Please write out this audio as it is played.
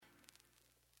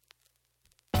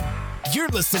You're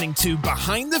listening to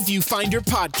Behind the Viewfinder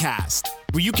podcast,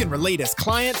 where you can relate as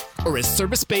client or as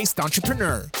service-based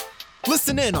entrepreneur.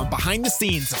 Listen in on behind the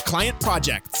scenes of client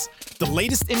projects, the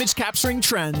latest image capturing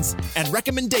trends, and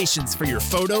recommendations for your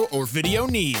photo or video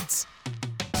needs.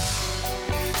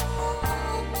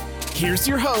 Here's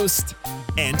your host,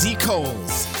 Andy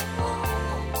Coles.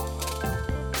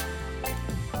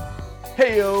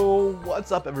 Hey yo,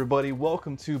 what's up everybody?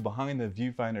 Welcome to Behind the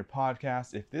Viewfinder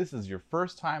podcast. If this is your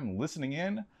first time listening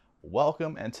in,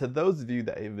 welcome. And to those of you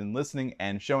that have been listening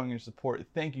and showing your support,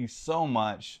 thank you so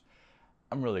much.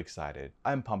 I'm really excited.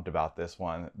 I'm pumped about this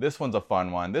one. This one's a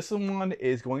fun one. This one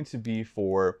is going to be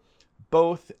for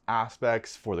both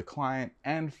aspects, for the client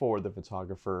and for the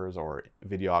photographers or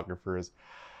videographers,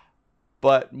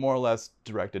 but more or less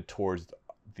directed towards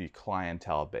the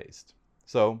clientele based.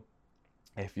 So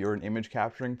if you're an image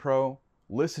capturing pro,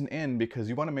 listen in because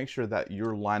you want to make sure that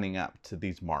you're lining up to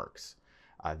these marks.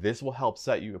 This will help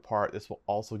set you apart. This will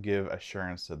also give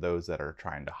assurance to those that are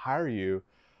trying to hire you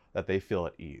that they feel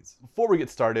at ease. Before we get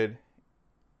started,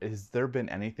 has there been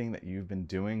anything that you've been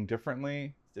doing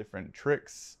differently? Different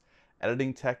tricks,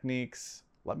 editing techniques?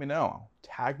 Let me know.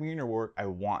 Tag me in your work. I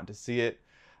want to see it.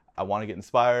 I want to get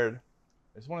inspired.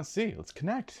 I just want to see. Let's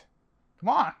connect. Come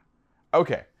on.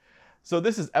 Okay. So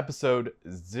this is episode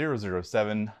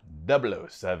 007,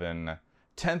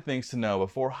 10 things to know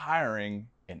before hiring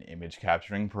an image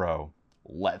capturing pro.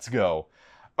 Let's go.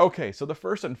 Okay, so the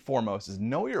first and foremost is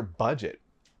know your budget.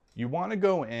 You want to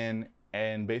go in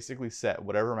and basically set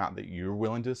whatever amount that you're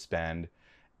willing to spend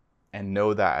and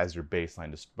know that as your baseline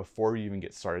just before you even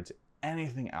get started to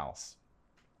anything else.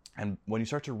 And when you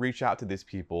start to reach out to these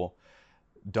people,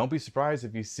 don't be surprised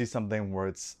if you see something where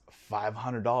it's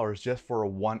 $500 just for a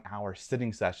 1 hour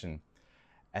sitting session.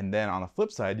 And then on the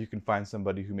flip side, you can find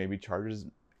somebody who maybe charges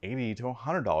 $80 to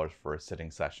 $100 for a sitting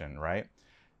session, right?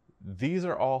 These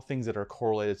are all things that are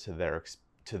correlated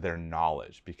to their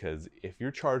knowledge, because if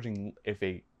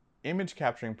a image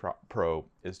capturing pro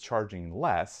is charging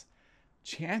less,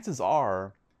 chances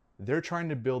are they're trying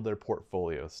to build their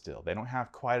portfolio still. They don't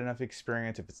have quite enough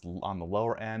experience if it's on the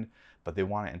lower end, but they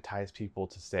want to entice people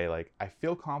to say like, I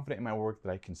feel confident in my work that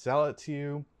I can sell it to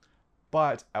you,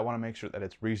 but I want to make sure that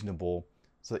it's reasonable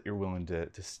so that you're willing to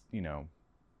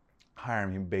hire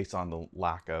me based on the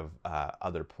lack of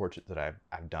other portraits that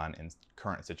I've done in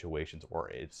current situations or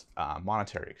its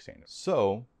monetary exchange.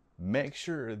 So make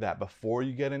sure that before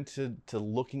you get into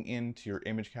looking into your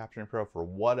image capturing pro for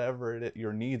whatever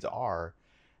your needs are,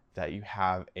 that you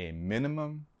have a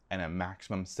minimum and a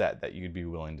maximum set that you'd be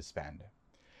willing to spend.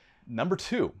 Number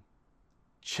 2,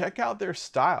 check out their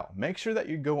style. Make sure that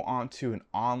you go onto an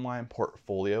online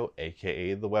portfolio,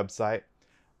 aka the website,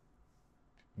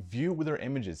 view their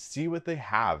images, see what they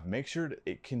have. Make sure that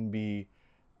it can be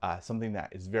something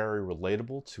that is very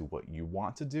relatable to what you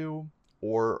want to do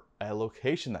or a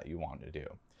location that you want to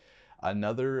do.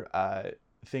 Another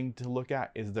thing to look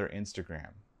at is their Instagram.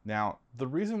 Now, the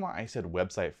reason why I said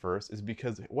website first is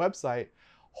because website,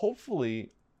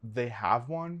 hopefully they have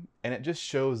one, and it just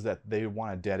shows that they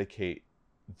want to dedicate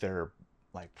their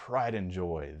pride and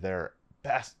joy, their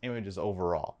best images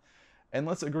overall. And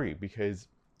let's agree, because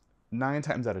 9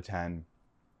 times out of 10,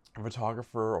 a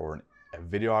photographer or a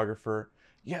videographer,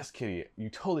 yes, Kitty,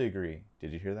 you totally agree.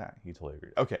 Did you hear that? You totally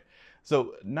agree. Okay,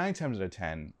 so 9 times out of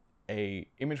 10, a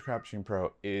image capturing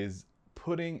pro is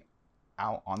putting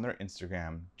out on their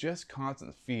Instagram just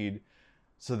constant feed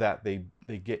so that they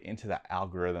get into that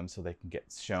algorithm so they can get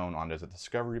shown on the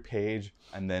discovery page,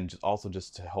 and then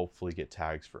just to hopefully get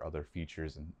tags for other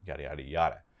features and yada yada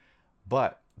yada.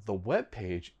 But the web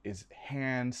page is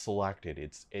hand selected.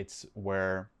 It's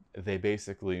where they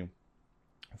basically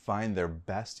find their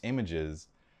best images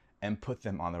and put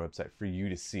them on their website for you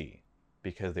to see,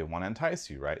 because they want to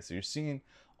entice you, right? So you're seeing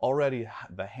already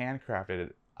the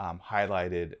handcrafted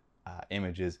highlighted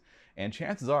images, and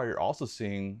chances are you're also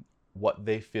seeing what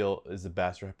they feel is the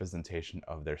best representation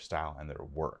of their style and their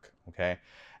work, okay?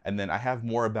 And then I have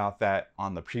more about that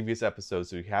on the previous episode,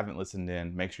 so if you haven't listened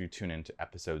in, make sure you tune into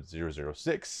episode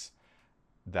 006.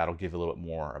 That'll give a little bit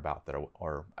more about that,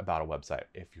 or about a website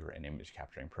if you're an image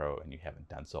capturing pro and you haven't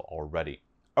done so already.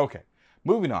 Okay,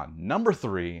 moving on. Number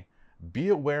 3, be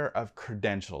aware of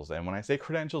credentials. And when I say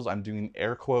credentials, I'm doing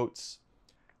air quotes.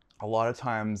 A lot of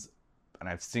times, and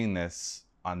I've seen this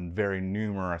on very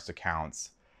numerous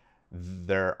accounts,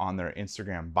 they're on their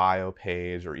Instagram bio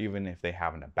page, or even if they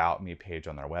have an About Me page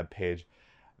on their web page,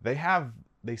 they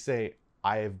say,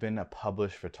 I have been a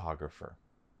published photographer.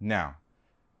 Now,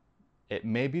 it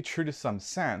may be true to some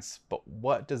sense, but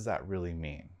what does that really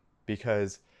mean?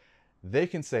 Because they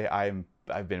can say,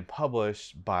 I've been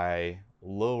published by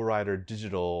Lowrider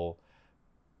Digital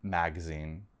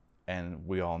magazine, and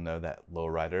we all know that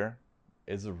Lowrider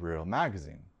is a real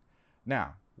magazine.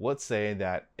 Now, let's say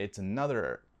that it's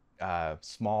another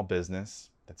small business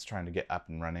that's trying to get up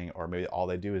and running, or maybe all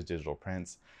they do is digital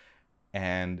prints,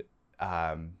 and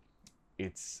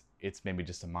it's maybe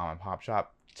just a mom and pop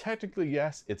shop. Technically,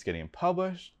 yes, it's getting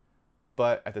published,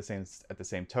 but at the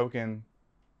same token,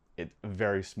 it's a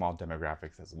very small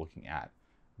demographics that's looking at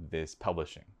this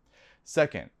publishing.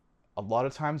 Second, a lot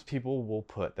of times people will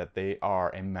put that they are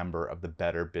a member of the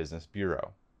Better Business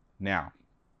Bureau. Now,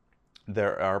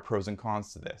 there are pros and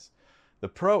cons to this. The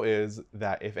pro is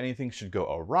that if anything should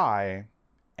go awry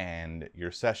and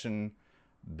your session,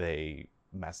 they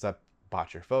mess up,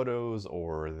 botch your photos,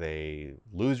 or they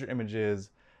lose your images,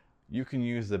 you can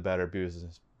use the Better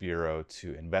Business Bureau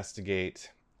to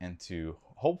investigate and to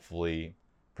hopefully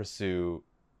pursue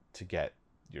to get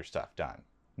your stuff done.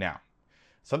 Now,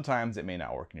 sometimes it may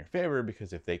not work in your favor,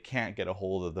 because if they can't get a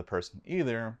hold of the person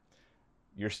either,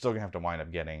 you're still gonna have to wind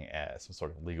up getting some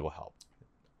sort of legal help.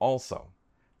 Also,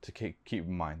 to keep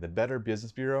in mind, the Better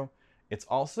Business Bureau, it's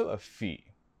also a fee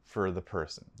for the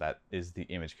person that is the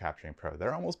image capturing pro.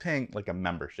 They're almost paying like a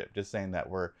membership, just saying that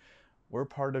we're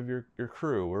part of your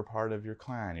crew, we're part of your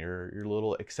clan, your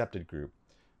little accepted group.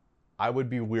 I would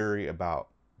be weary about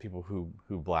people who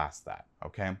blast that,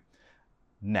 okay?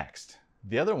 Next,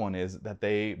 the other one is that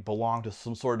they belong to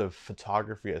some sort of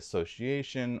photography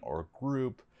association or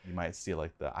group. You might see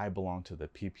like I belong to the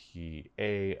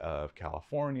PPA of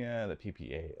California, the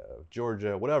PPA of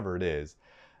Georgia, whatever it is.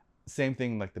 Same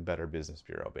thing like the Better Business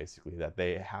Bureau, basically, that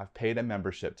they have paid a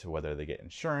membership to whether they get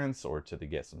insurance or to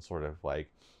get some sort of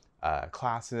like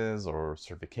classes or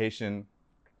certification.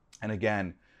 And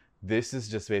again, this is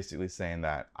just basically saying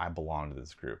that I belong to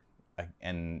this group.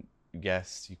 And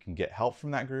yes, you can get help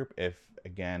from that group if,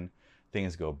 again,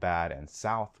 things go bad and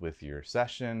south with your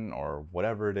session or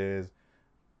whatever it is.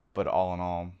 But all in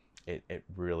all,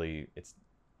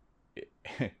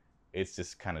 it's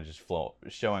just kind of just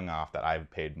showing off that I've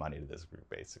paid money to this group,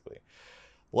 basically.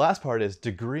 The last part is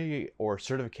degree or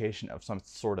certification of some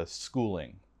sort of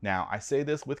schooling. Now, I say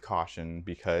this with caution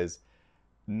because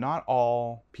not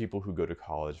all people who go to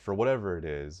college for whatever it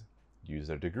is use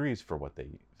their degrees for what they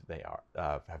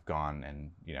have gone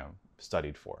and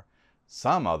studied for.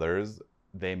 Some others,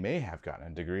 they may have gotten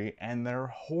a degree and they're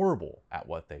horrible at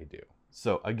what they do.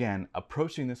 So again,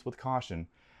 approaching this with caution,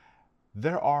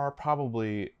 there are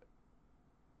probably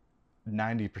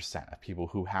 90% of people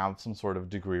who have some sort of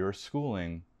degree or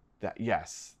schooling that,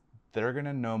 yes, they're going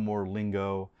to know more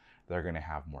lingo, they're going to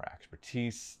have more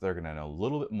expertise, they're going to know a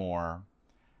little bit more,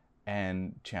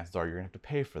 and chances are you're going to have to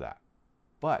pay for that.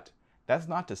 But that's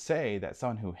not to say that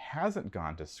someone who hasn't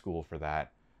gone to school for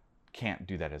that can't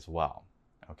do that as well,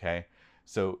 okay?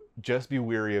 So just be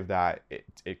wary of that.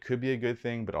 It could be a good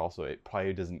thing, but also it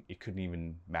couldn't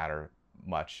even matter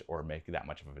much or make that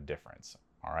much of a difference.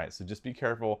 All right, so just be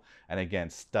careful. And again,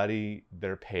 study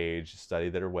their page, study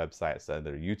their website, study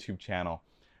their YouTube channel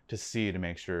to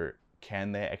make sure,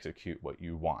 can they execute what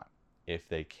you want? If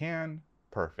they can,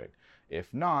 perfect.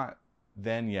 If not,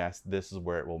 then yes, this is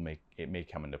where it may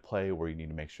come into play, where you need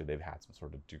to make sure they've had some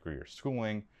sort of degree or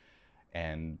schooling,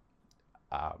 and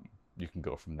you can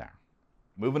go from there.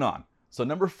 Moving on. So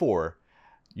number 4,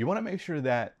 you want to make sure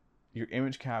that your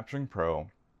image capturing pro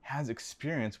has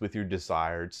experience with your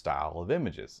desired style of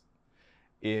images.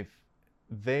 If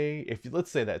let's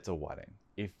say that it's a wedding.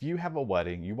 If you have a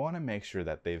wedding, you want to make sure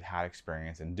that they've had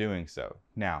experience in doing so.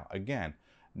 Now, again,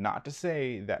 not to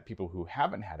say that people who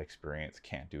haven't had experience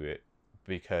can't do it,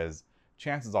 because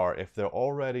chances are if they're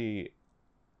already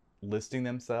listing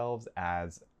themselves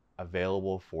as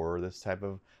available for this type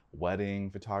of wedding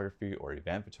photography or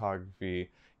event photography,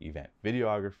 event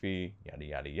videography, yada,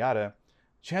 yada, yada,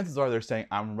 chances are they're saying,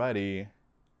 I'm ready,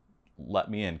 let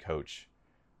me in, coach.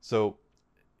 So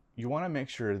you want to make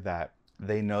sure that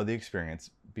they know the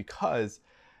experience, because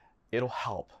it'll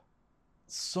help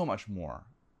so much more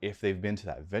if they've been to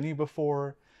that venue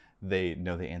before, they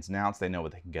know the ins and outs, they know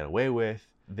what they can get away with.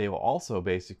 They will also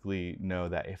basically know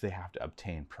that if they have to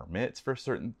obtain permits for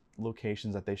certain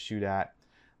locations that they shoot at,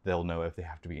 they'll know if they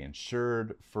have to be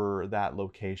insured for that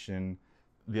location.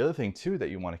 The other thing too that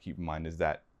you want to keep in mind is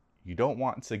that you don't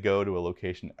want to go to a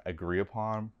location agree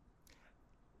upon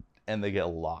and they get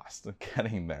lost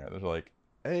getting there. They're like,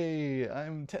 hey,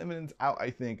 I'm 10 minutes out,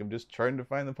 I think. I'm just trying to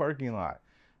find the parking lot.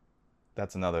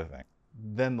 That's another thing.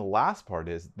 Then the last part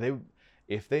is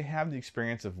if they have the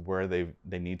experience of where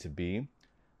they need to be,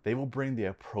 they will bring the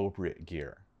appropriate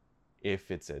gear.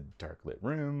 If it's a dark lit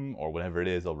room or whatever it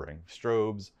is, they'll bring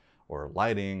strobes or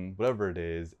lighting, whatever it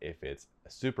is. If it's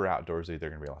super outdoorsy, there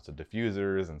are going to be lots of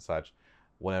diffusers and such,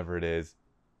 whatever it is,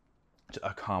 to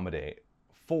accommodate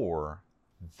for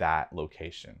that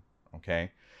location.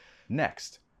 Okay.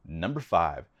 Next, number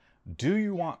 5, do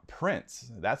you want prints?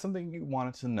 That's something you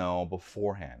wanted to know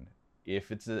beforehand.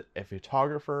 If it's a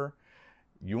photographer,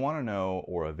 you want to know,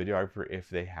 or a videographer, if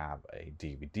they have a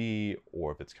DVD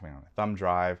or if it's coming on a thumb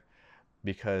drive,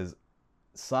 because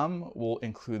some will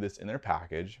include this in their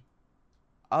package.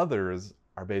 Others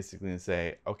are basically going to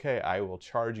say, okay, I will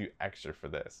charge you extra for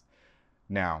this.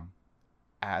 Now,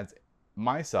 as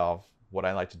myself, what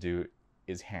I like to do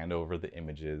is hand over the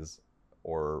images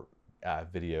or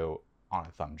video on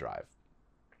a thumb drive.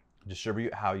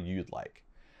 Distribute how you'd like.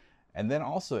 And then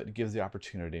also it gives the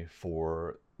opportunity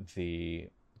for the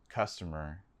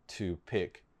customer to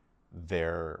pick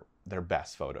their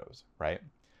best photos, right?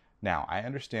 Now, I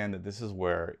understand that this is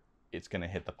where it's going to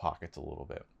hit the pockets a little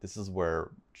bit. This is where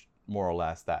more or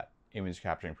less that image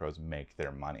capturing pros make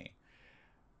their money.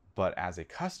 But as a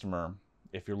customer,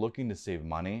 if you're looking to save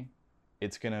money,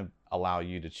 it's going to allow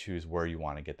you to choose where you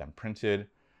want to get them printed.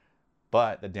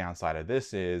 But the downside of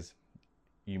this is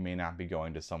you may not be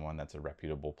going to someone that's a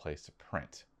reputable place to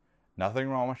print. Nothing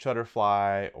wrong with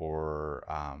Shutterfly or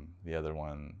the other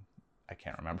one, I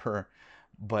can't remember,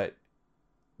 but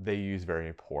they use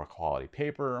very poor quality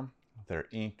paper. Their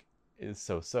ink is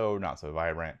so-so, not so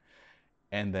vibrant.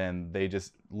 And then they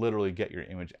just literally get your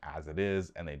image as it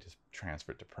is and they just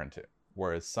transfer it to print it.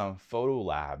 Whereas some photo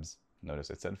labs,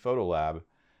 notice I said photo lab,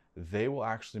 they will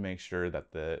actually make sure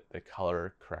that the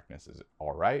color correctness is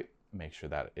all right, make sure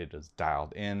that it is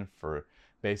dialed in for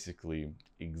basically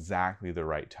exactly the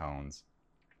right tones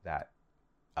that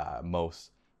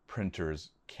most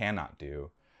printers cannot do.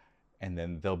 And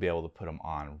then they'll be able to put them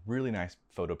on really nice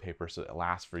photo paper so it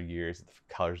lasts for years, the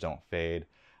colors don't fade,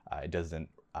 it doesn't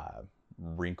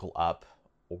wrinkle up,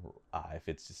 or if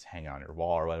it's just hanging on your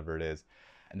wall or whatever it is.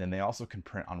 And then they also can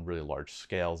print on really large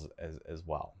scales as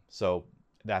well. So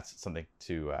that's something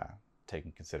to take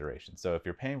in consideration. So if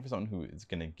you're paying for someone who is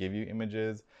going to give you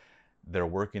images, they're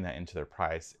working that into their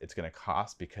price. It's going to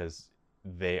cost because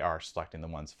they are selecting the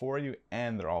ones for you,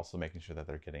 and they're also making sure that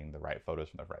they're getting the right photos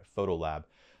from the right photo lab.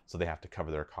 So they have to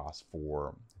cover their costs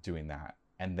for doing that.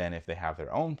 And then if they have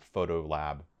their own photo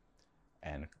lab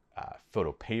and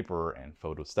photo paper and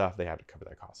photo stuff, they have to cover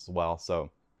their costs as well.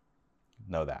 So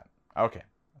know that. Okay.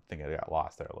 I think I got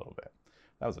lost there a little bit.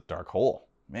 That was a dark hole,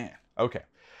 man. Okay.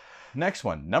 Next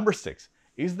one, number 6.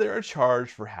 Is there a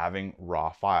charge for having raw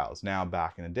files? Now,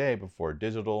 back in the day, before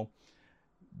digital,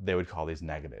 they would call these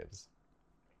negatives.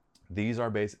 These are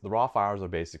the raw files are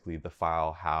basically the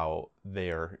file, how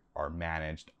they are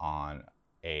managed on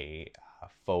a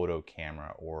photo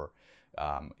camera, or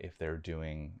if they're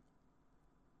doing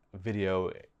video,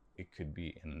 it could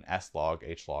be in an S-Log,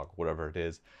 H-Log, whatever it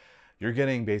is. You're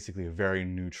getting basically a very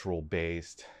neutral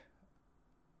based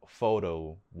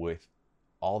photo with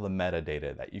all the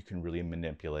metadata that you can really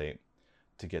manipulate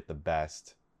to get the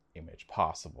best image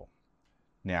possible.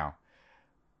 Now,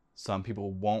 some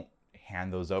people won't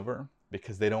hand those over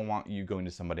because they don't want you going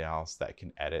to somebody else that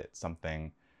can edit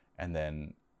something and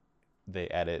then they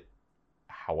edit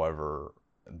however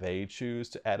they choose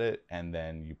to edit, and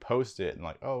then you post it and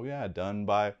like, oh yeah, done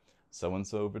by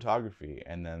so-and-so photography,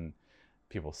 and then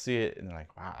people see it and they're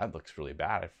like, wow, that looks really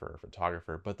bad for a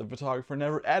photographer, but the photographer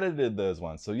never edited those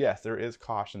ones. So yes, there is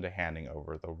caution to handing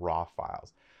over the raw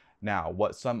files. Now,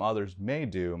 what some others may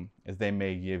do is they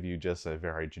may give you just a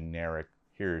very generic,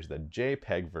 here's the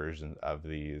JPEG version of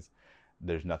these,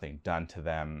 there's nothing done to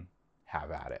them,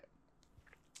 have at it.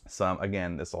 Some,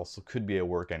 again, this also could be a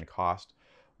work-end cost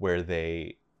where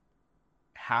they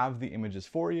have the images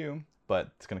for you, but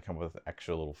it's going to come with an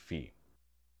extra little fee.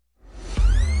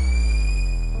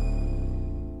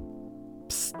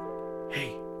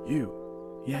 Hey,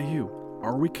 you. Yeah, you.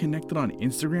 Are we connected on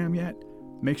Instagram yet?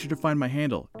 Make sure to find my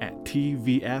handle at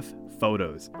TVF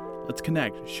Photos. Let's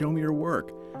connect. Show me your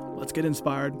work. Let's get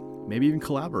inspired. Maybe even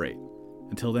collaborate.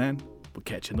 Until then, we'll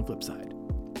catch you on the flip side.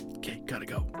 Okay, gotta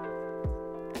go.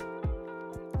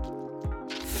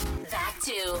 Back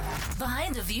to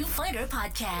Behind the Viewfinder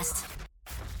podcast.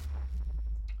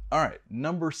 All right,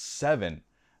 number 7.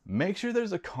 Make sure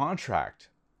there's a contract.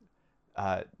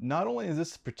 Not only is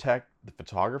this to protect the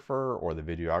photographer or the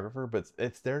videographer, but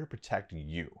it's there to protect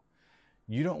you.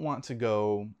 You don't want to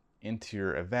go into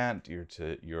your event,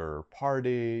 your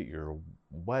party, your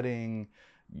wedding,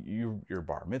 your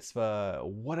bar mitzvah,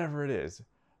 whatever it is.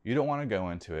 You don't want to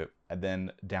go into it and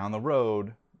then down the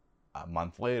road, a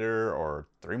month later or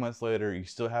 3 months later, you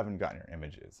still haven't gotten your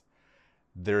images.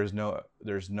 There's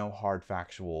no hard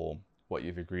factual what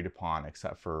you've agreed upon,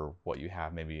 except for what you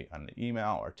have maybe on an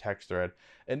email or text thread.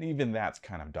 And even that's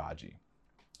kind of dodgy.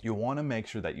 You want to make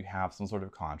sure that you have some sort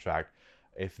of contract.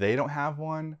 If they don't have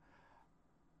one,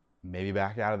 maybe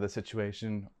back out of the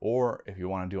situation. Or if you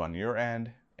want to do on your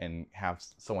end and have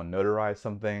someone notarize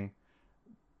something,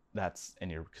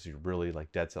 because you're really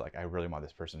like dead set, like I really want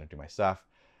this person to do my stuff,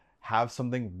 have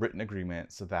something written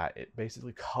agreement so that it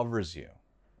basically covers you.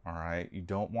 All right. You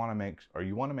want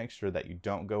to make sure that you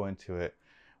don't go into it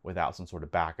without some sort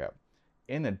of backup.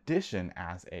 In addition,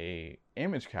 as a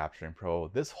image capturing pro,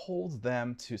 this holds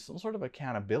them to some sort of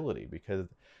accountability, because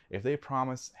if they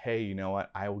promise, hey, you know what,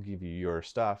 I will give you your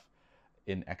stuff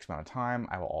in X amount of time,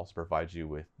 I will also provide you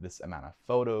with this amount of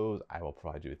photos, I will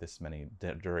provide you with this many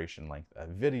duration length of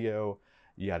video,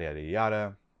 yada, yada,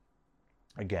 yada.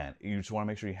 Again, you just want to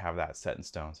make sure you have that set in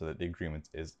stone so that the agreement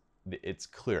it's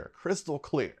clear, crystal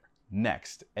clear.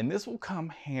 Next, and this will come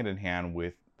hand in hand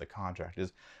with the contract,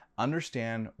 is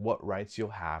understand what rights you'll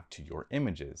have to your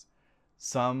images.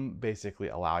 Some basically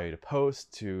allow you to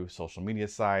post to social media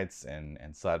sites and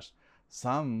such.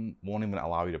 Some won't even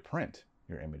allow you to print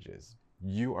your images.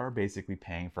 You are basically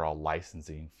paying for a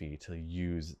licensing fee to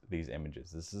use these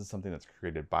images. This is something that's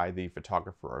created by the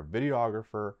photographer or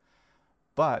videographer,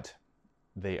 but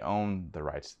they own the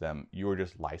rights to them. You're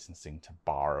just licensing to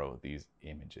borrow these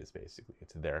images, basically.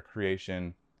 It's their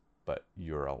creation, but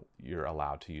you're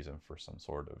allowed to use them for some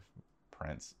sort of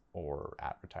prints or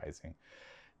advertising.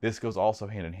 This goes also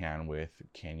hand in hand with,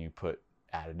 can you put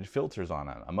added filters on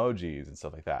them, emojis and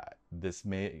stuff like that. This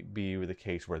may be the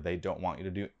case where they don't want you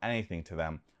to do anything to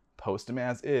them. Post them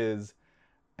as is,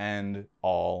 and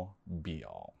all be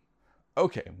all.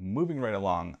 Okay, moving right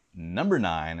along. Number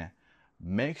 9,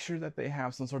 make sure that they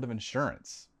have some sort of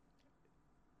insurance.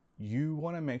 You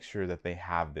want to make sure that they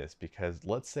have this, because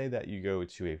let's say that you go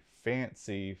to a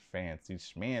fancy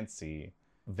schmancy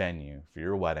venue for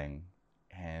your wedding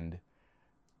and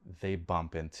they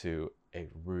bump into a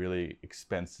really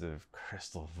expensive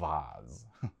crystal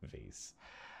vase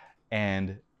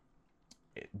and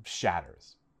it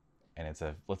shatters, and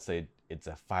let's say it's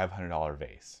a $500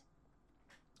 vase.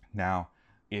 Now,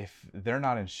 if they're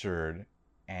not insured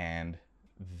and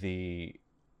the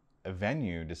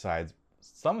venue decides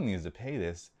someone needs to pay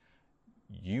this,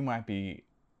 you might be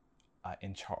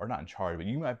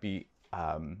you might be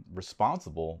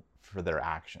responsible for their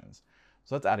actions.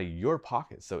 So that's out of your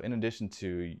pocket. So in addition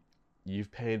to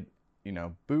you've paid,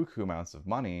 buku amounts of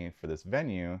money for this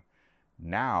venue,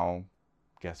 now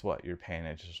guess what? You're paying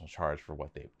an additional charge for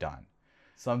what they've done.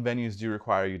 Some venues do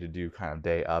require you to do kind of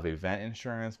day of event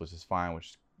insurance, which is fine,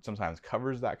 which sometimes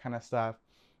covers that kind of stuff.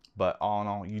 But all in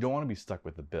all, you don't want to be stuck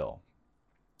with the bill.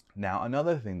 Now,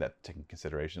 another thing that take into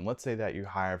consideration, let's say that you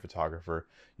hire a photographer,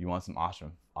 you want some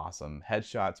awesome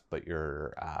headshots, but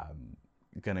you're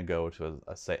going to go to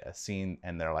a scene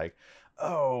and they're like,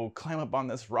 oh, climb up on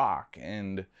this rock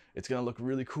and it's going to look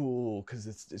really cool because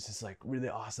it's just like really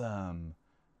awesome.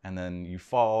 And then you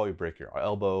fall, you break your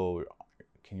elbow.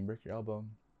 Can you break your elbow?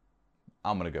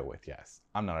 I'm going to go with yes.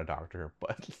 I'm not a doctor,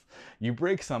 but you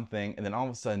break something and then all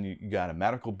of a sudden you got a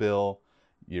medical bill.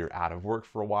 You're out of work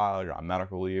for a while, you're on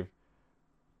medical leave.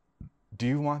 Do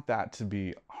you want that to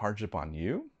be hardship on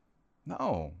you?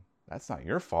 No, that's not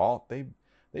your fault.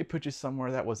 They put you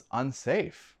somewhere that was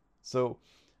unsafe. So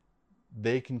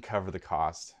they can cover the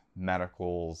cost,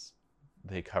 medicals,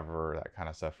 they cover that kind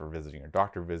of stuff for visiting your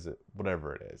doctor visit,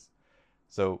 whatever it is.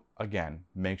 So again,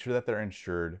 make sure that they're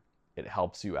insured. It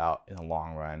helps you out in the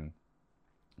long run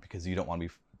because you don't want to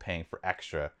be paying for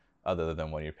extra other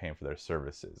than what you're paying for their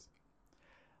services.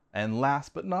 And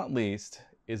last but not least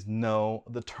is know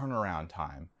the turnaround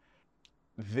time.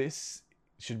 This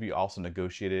should be also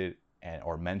negotiated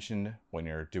or mentioned when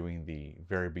you're doing the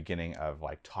very beginning of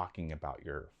like talking about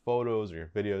your photos or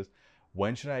your videos.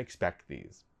 When should I expect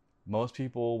these? Most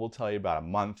people will tell you about a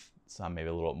month, some maybe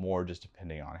a little more, just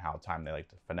depending on how time they like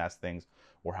to finesse things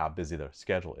or how busy their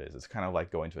schedule is. It's kind of like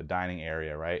going to a dining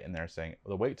area, right? And they're saying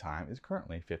the wait time is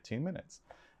currently 15 minutes.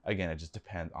 Again, it just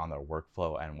depends on their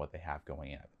workflow and what they have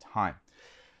going in at the time.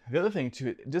 The other thing too,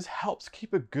 it just helps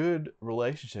keep a good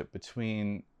relationship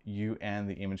between you and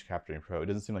the image capturing pro. It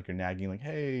doesn't seem like you're nagging like,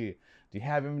 hey, do you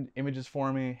have images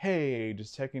for me? Hey,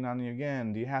 just checking on you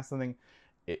again. Do you have something?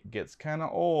 It gets kind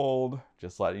of old,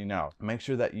 just letting you know. Make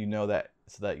sure that you know that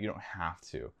so that you don't have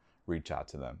to reach out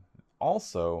to them.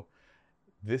 Also,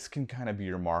 this can kind of be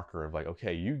your marker of like,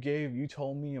 okay, you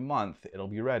told me a month, it'll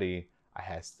be ready.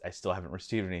 I still haven't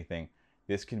received anything.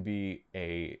 This can be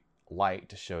a light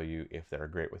to show you if they're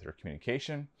great with their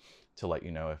communication, to let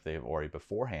you know if they've already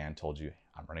beforehand told you,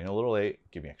 I'm running a little late,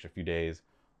 give me an extra few days,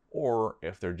 or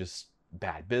if they're just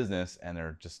bad business and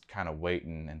they're just kind of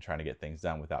waiting and trying to get things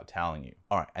done without telling you.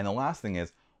 All right, and the last thing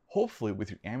is, hopefully with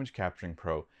your Image Capturing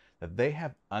Pro, that they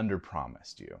have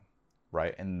under-promised you,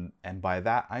 right? And by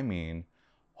that I mean,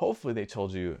 hopefully they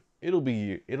told you it'll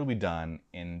be done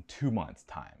in 2 months'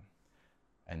 time.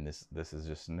 And this is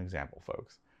just an example,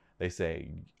 folks. They say,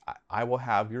 I will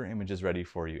have your images ready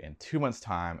for you in 2 months'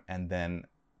 time, and then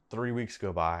 3 weeks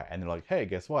go by and they're like, hey,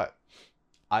 guess what?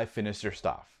 I finished your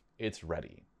stuff. It's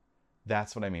ready.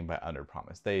 That's what I mean by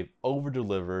under-promise. They've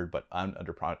over-delivered, but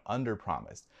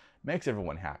under-promised. Makes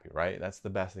everyone happy, right? That's the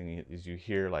best thing is you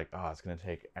hear like, oh, it's gonna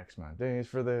take X amount of days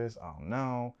for this. Oh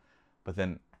no. But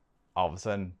then all of a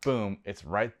sudden, boom, it's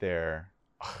right there.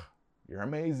 Oh, you're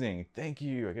amazing. Thank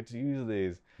you. I get to use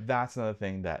these. That's another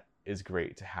thing that is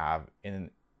great to have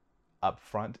in up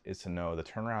front, is to know the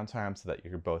turnaround time so that you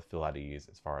can both feel at ease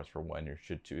as far as for when you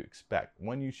should to expect,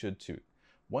 when you should,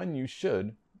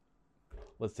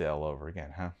 let's say it all over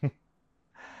again,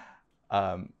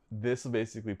 huh? This will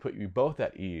basically put you both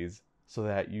at ease so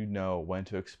that you know when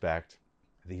to expect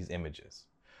these images.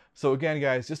 So again,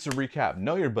 guys, just to recap,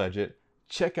 know your budget,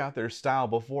 check out their style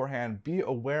beforehand, be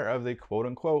aware of the quote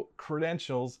unquote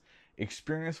credentials,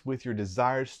 experience with your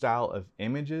desired style of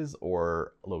images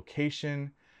or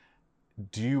location.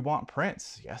 Do you want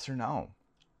prints? Yes or no?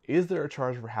 Is there a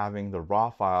charge for having the raw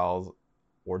files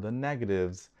or the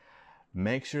negatives?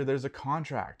 Make sure there's a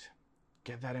contract.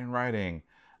 Get that in writing.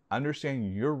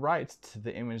 Understand your rights to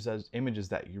the images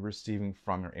that you're receiving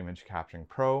from your Image Capturing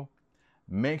Pro.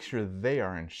 Make sure they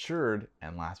are insured.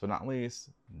 And last but not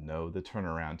least, know the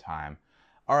turnaround time.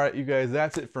 All right, you guys,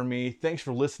 that's it for me. Thanks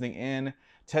for listening in.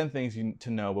 10 things you need to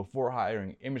know before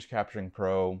hiring Image Capturing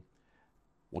Pro.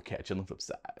 We'll catch you on the flip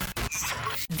side.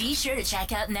 Be sure to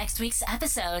check out next week's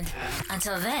episode.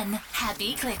 Until then,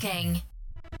 happy clicking.